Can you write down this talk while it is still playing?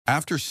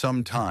After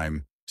some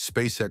time,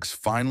 SpaceX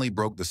finally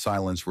broke the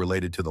silence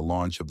related to the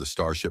launch of the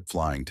Starship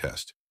flying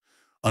test.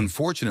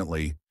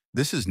 Unfortunately,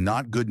 this is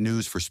not good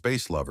news for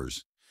space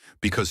lovers,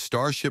 because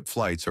Starship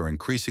flights are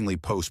increasingly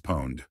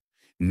postponed,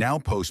 now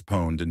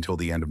postponed until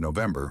the end of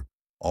November,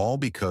 all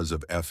because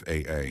of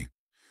FAA.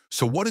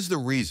 So what is the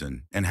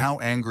reason and how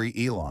angry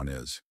Elon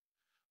is?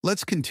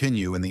 Let's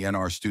continue in the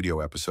NR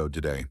Studio episode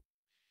today.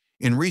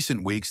 In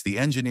recent weeks, the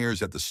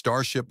engineers at the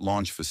Starship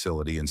launch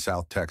facility in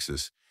South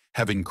Texas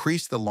have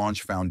increased the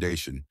launch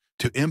foundation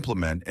to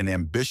implement an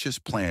ambitious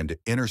plan to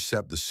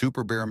intercept the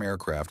Super Barom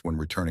aircraft when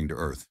returning to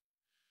Earth.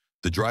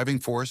 The driving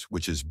force,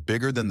 which is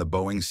bigger than the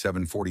Boeing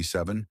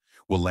 747,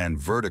 will land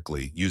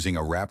vertically using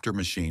a Raptor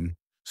machine,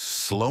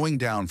 slowing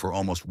down for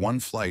almost one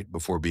flight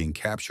before being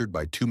captured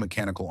by two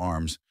mechanical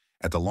arms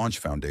at the launch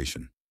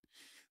foundation.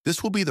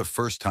 This will be the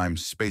first time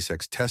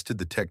SpaceX tested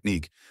the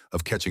technique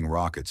of catching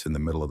rockets in the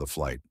middle of the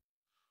flight.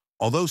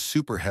 Although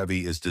Super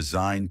Heavy is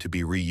designed to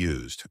be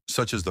reused,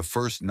 such as the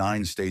first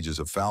 9 stages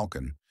of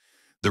Falcon,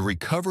 the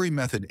recovery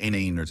method in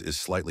is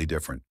slightly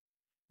different.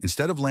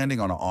 Instead of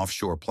landing on an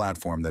offshore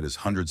platform that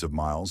is hundreds of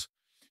miles,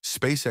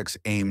 SpaceX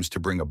aims to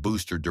bring a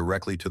booster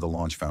directly to the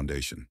launch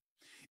foundation.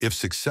 If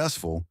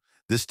successful,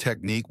 this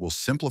technique will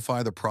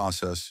simplify the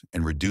process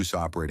and reduce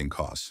operating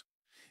costs.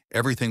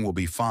 Everything will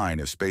be fine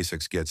if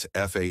SpaceX gets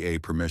FAA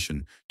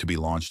permission to be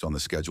launched on the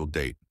scheduled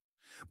date.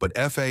 But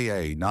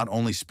FAA not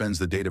only spends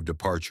the date of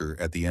departure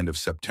at the end of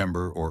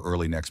September or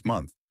early next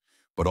month,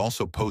 but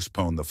also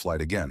postpone the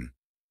flight again,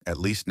 at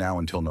least now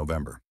until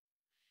November.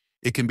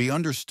 It can be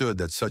understood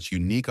that such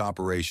unique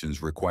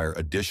operations require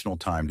additional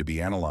time to be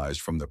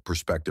analyzed from the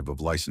perspective of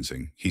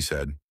licensing, he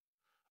said.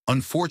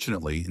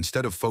 Unfortunately,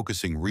 instead of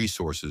focusing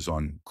resources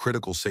on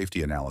critical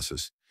safety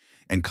analysis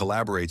and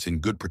collaborates in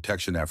good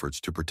protection efforts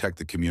to protect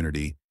the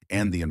community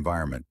and the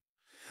environment,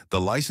 the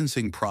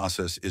licensing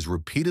process is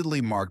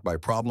repeatedly marked by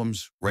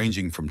problems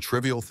ranging from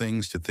trivial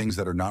things to things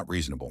that are not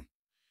reasonable.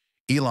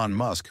 Elon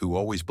Musk, who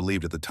always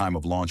believed at the time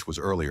of launch was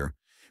earlier,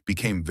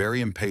 became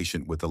very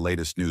impatient with the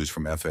latest news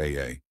from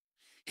FAA.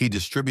 He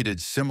distributed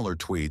similar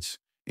tweets,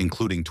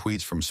 including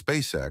tweets from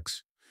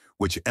SpaceX,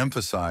 which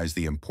emphasized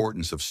the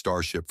importance of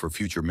Starship for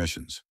future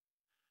missions.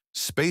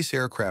 Space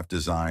aircraft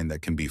design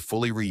that can be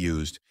fully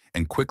reused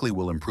and quickly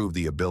will improve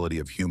the ability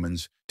of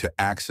humans to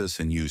access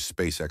and use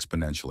space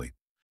exponentially.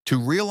 To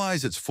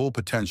realize its full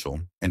potential,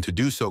 and to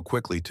do so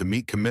quickly to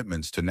meet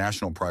commitments to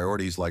national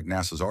priorities like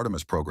NASA's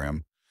Artemis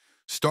program,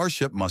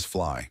 Starship must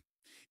fly.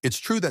 It's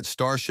true that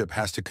Starship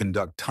has to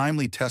conduct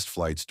timely test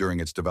flights during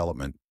its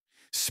development.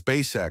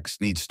 SpaceX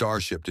needs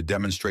Starship to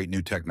demonstrate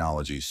new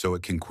technologies so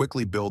it can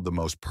quickly build the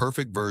most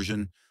perfect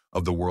version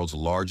of the world's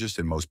largest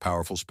and most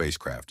powerful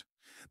spacecraft.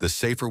 The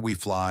safer we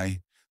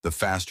fly, the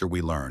faster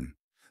we learn.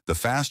 The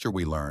faster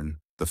we learn,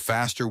 the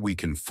faster we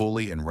can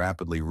fully and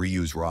rapidly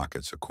reuse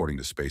rockets, according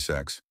to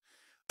SpaceX.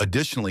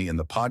 Additionally, in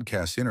the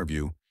podcast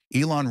interview,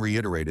 Elon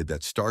reiterated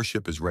that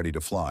Starship is ready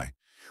to fly.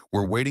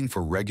 We're waiting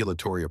for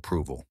regulatory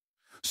approval.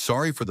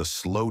 Sorry for the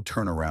slow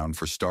turnaround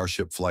for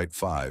Starship Flight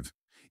 5.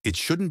 It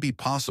shouldn't be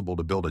possible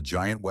to build a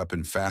giant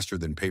weapon faster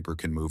than paper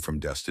can move from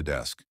desk to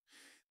desk.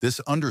 This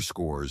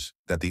underscores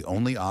that the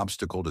only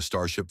obstacle to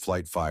Starship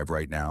Flight 5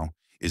 right now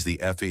is the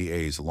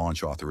FAA's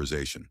launch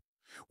authorization.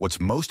 What's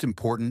most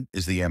important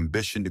is the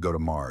ambition to go to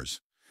Mars,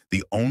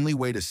 the only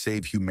way to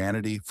save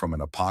humanity from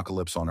an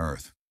apocalypse on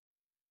Earth.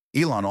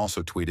 Elon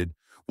also tweeted,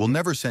 "We'll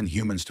never send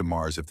humans to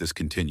Mars if this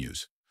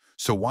continues.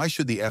 So why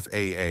should the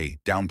FAA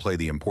downplay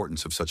the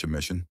importance of such a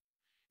mission?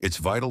 It's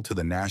vital to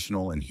the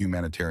national and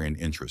humanitarian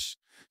interests,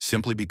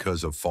 simply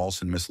because of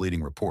false and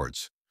misleading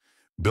reports,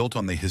 built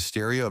on the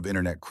hysteria of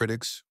internet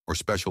critics or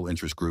special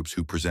interest groups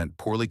who present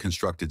poorly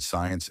constructed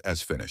science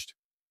as finished."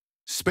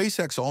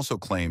 SpaceX also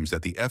claims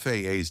that the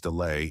FAA's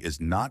delay is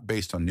not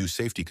based on new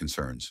safety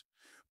concerns,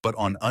 but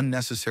on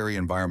unnecessary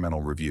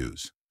environmental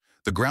reviews.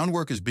 The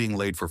groundwork is being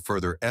laid for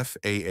further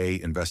FAA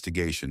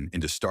investigation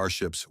into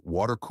Starship's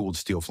water-cooled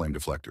steel flame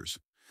deflectors.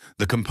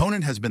 The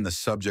component has been the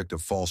subject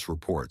of false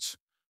reports,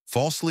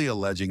 falsely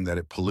alleging that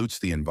it pollutes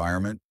the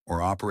environment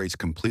or operates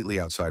completely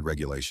outside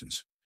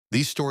regulations.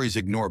 These stories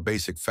ignore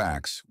basic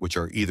facts, which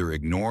are either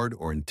ignored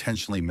or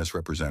intentionally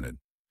misrepresented.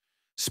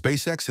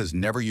 SpaceX has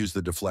never used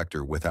the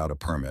deflector without a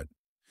permit.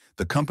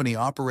 The company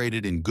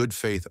operated in good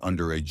faith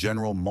under a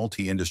general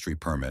multi-industry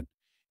permit,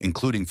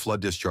 including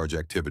flood discharge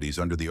activities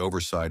under the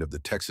oversight of the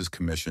Texas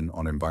Commission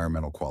on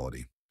Environmental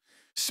Quality.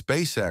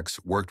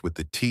 SpaceX worked with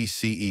the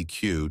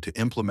TCEQ to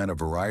implement a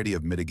variety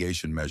of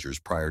mitigation measures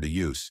prior to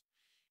use,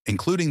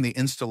 including the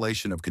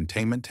installation of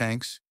containment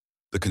tanks,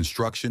 the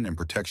construction and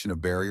protection of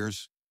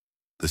barriers,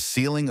 the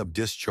sealing of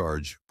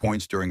discharge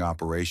points during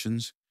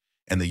operations,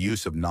 and the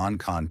use of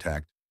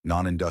non-contact,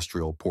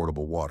 non-industrial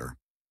portable water.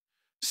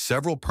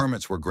 Several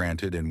permits were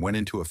granted and went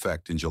into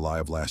effect in July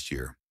of last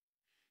year.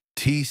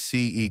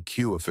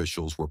 TCEQ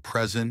officials were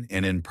present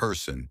and in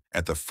person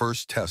at the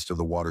first test of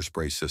the water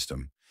spray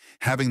system,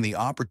 having the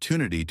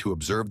opportunity to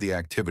observe the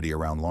activity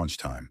around launch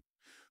time.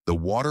 The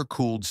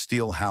water-cooled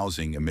steel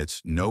housing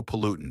emits no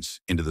pollutants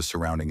into the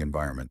surrounding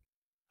environment.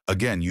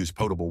 Again, use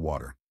potable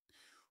water.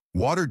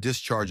 Water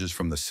discharges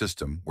from the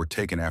system were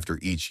taken after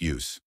each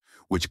use,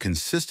 which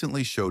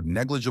consistently showed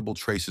negligible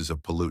traces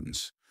of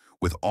pollutants,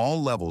 with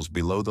all levels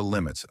below the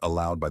limits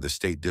allowed by the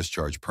state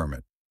discharge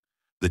permit.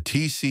 The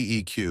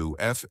TCEQ,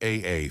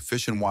 FAA,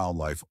 Fish and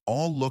Wildlife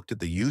all looked at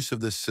the use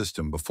of this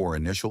system before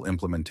initial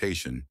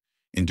implementation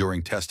and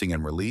during testing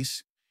and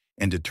release,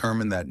 and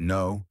determined that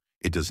no,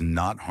 it does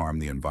not harm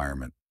the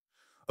environment.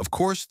 Of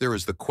course, there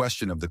is the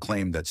question of the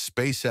claim that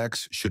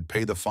SpaceX should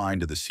pay the fine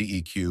to the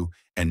CEQ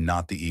and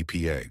not the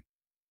EPA.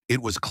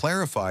 It was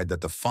clarified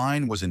that the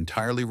fine was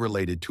entirely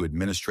related to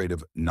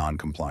administrative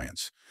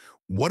noncompliance.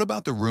 What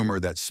about the rumor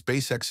that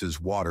SpaceX's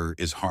water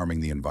is harming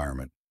the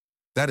environment?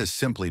 That is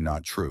simply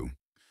not true.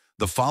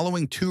 The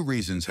following two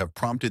reasons have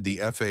prompted the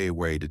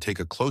FAA to take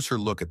a closer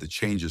look at the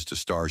changes to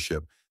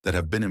Starship that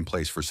have been in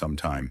place for some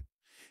time,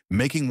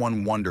 making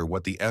one wonder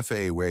what the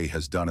FAA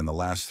has done in the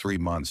last 3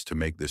 months to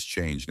make this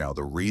change. Now,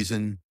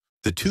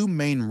 the two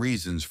main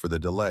reasons for the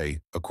delay,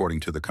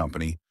 according to the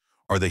company,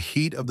 are the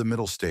heat of the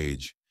middle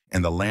stage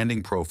and the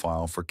landing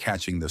profile for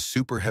catching the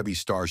super heavy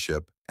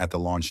Starship at the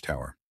launch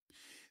tower.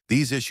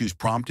 These issues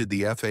prompted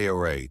the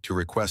FAA to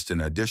request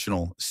an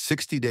additional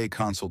 60-day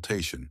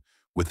consultation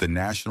with the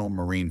National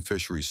Marine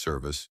Fisheries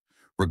Service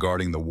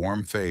regarding the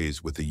warm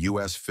phase with the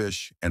U.S.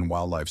 Fish and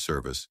Wildlife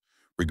Service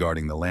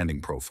regarding the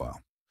landing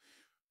profile.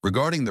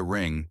 Regarding the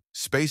ring,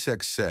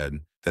 SpaceX said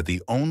that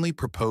the only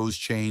proposed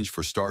change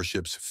for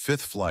Starship's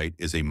fifth flight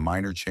is a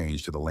minor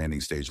change to the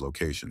landing stage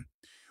location,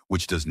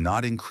 which does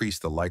not increase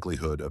the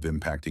likelihood of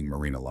impacting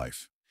marine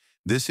life.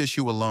 This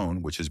issue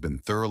alone, which has been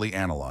thoroughly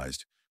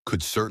analyzed,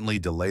 could certainly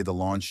delay the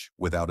launch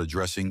without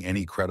addressing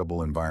any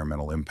credible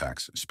environmental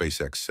impacts,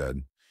 SpaceX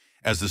said.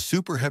 As the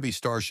Super Heavy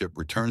Starship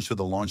returns to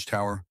the launch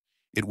tower,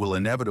 it will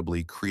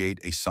inevitably create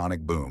a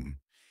sonic boom.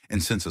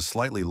 And since a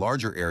slightly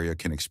larger area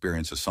can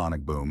experience a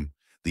sonic boom,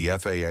 the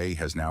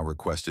FAA has now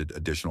requested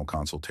additional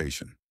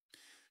consultation.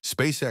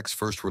 SpaceX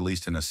first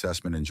released an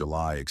assessment in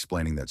July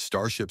explaining that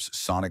Starship's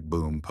sonic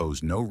boom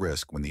posed no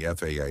risk when the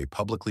FAA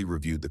publicly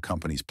reviewed the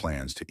company's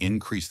plans to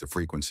increase the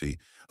frequency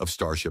of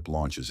Starship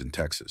launches in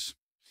Texas.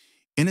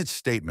 In its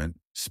statement,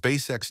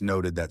 SpaceX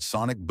noted that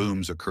sonic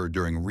booms occur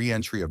during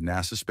re-entry of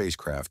NASA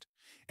spacecraft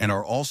and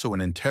are also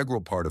an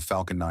integral part of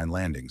Falcon 9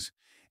 landings,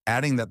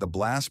 adding that the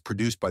blasts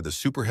produced by the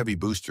Super Heavy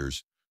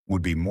boosters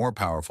would be more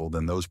powerful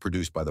than those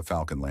produced by the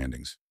Falcon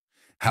landings.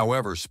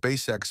 However,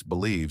 SpaceX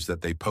believes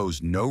that they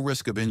pose no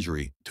risk of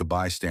injury to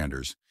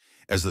bystanders,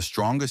 as the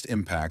strongest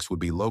impacts would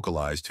be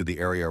localized to the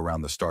area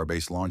around the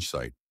Starbase launch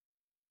site.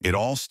 It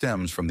all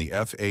stems from the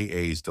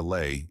FAA's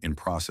delay in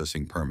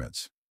processing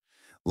permits.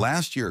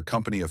 Last year,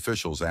 company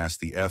officials asked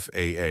the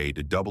FAA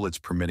to double its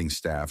permitting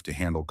staff to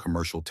handle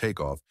commercial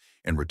takeoff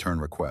and return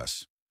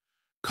requests.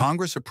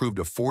 Congress approved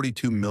a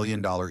 $42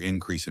 million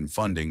increase in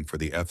funding for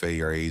the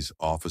FAA's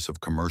Office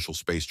of Commercial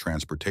Space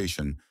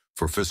Transportation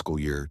for fiscal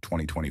year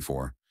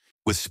 2024.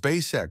 With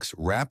SpaceX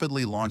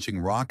rapidly launching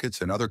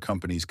rockets and other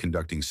companies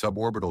conducting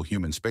suborbital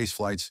human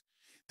spaceflights,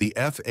 the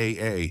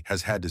FAA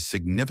has had to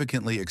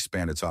significantly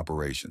expand its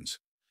operations.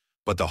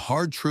 But the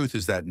hard truth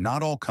is that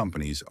not all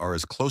companies are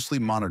as closely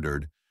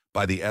monitored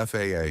by the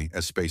FAA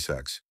as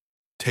SpaceX.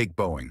 Take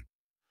Boeing.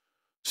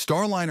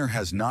 Starliner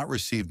has not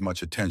received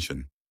much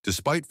attention,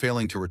 despite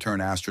failing to return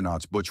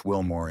astronauts Butch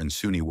Wilmore and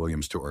Suni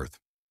Williams to Earth.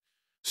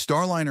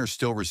 Starliner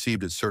still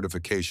received its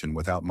certification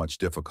without much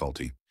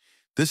difficulty.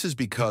 This is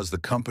because the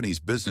company's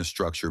business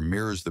structure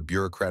mirrors the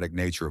bureaucratic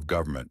nature of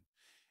government,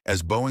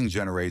 as Boeing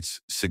generates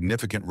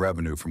significant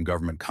revenue from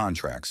government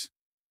contracts.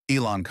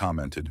 Elon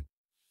commented,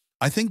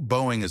 "I think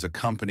Boeing is a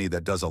company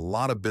that does a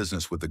lot of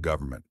business with the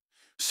government,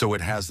 so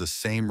it has the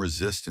same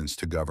resistance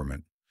to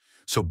government.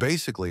 So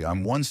basically,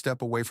 I'm one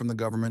step away from the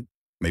government,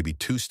 maybe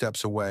 2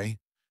 steps away.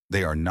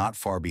 They are not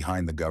far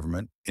behind the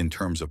government in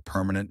terms of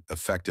permanent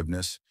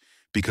effectiveness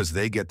because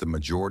they get the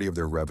majority of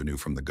their revenue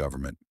from the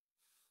government."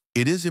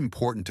 It is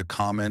important to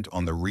comment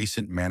on the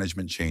recent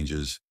management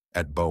changes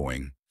at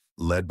Boeing,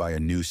 led by a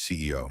new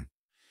CEO.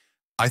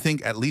 I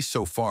think at least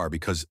so far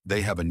because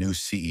they have a new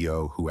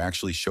CEO who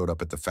actually showed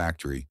up at the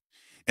factory,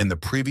 and the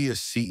previous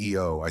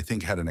CEO I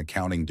think had an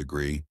accounting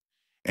degree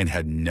and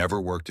had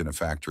never worked in a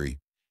factory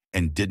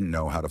and didn't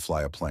know how to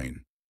fly a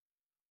plane.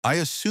 I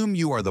assume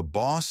you are the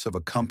boss of a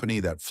company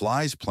that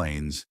flies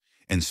planes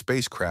and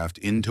spacecraft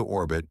into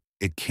orbit.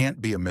 It can't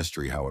be a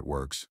mystery how it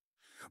works.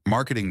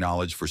 Marketing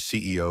knowledge for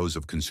CEOs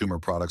of consumer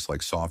products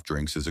like soft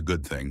drinks is a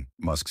good thing,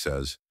 Musk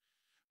says.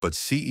 But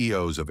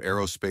CEOs of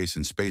aerospace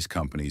and space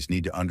companies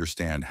need to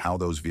understand how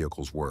those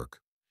vehicles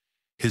work.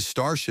 His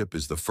Starship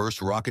is the first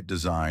rocket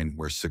design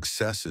where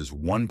success is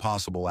one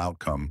possible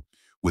outcome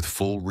with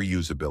full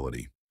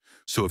reusability.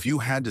 So if you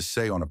had to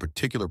say on a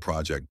particular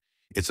project,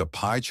 it's a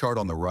pie chart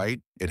on the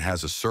right, it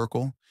has a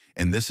circle,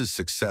 and this is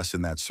success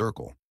in that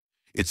circle.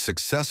 It's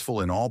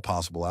successful in all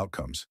possible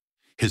outcomes.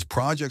 His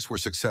projects where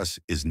success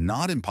is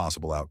not in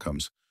possible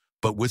outcomes,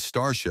 but with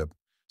Starship,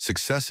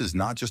 success is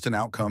not just an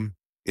outcome,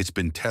 it's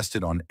been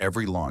tested on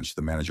every launch,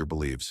 the manager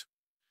believes.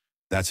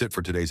 That's it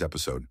for today's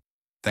episode.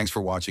 Thanks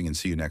for watching and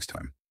see you next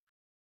time.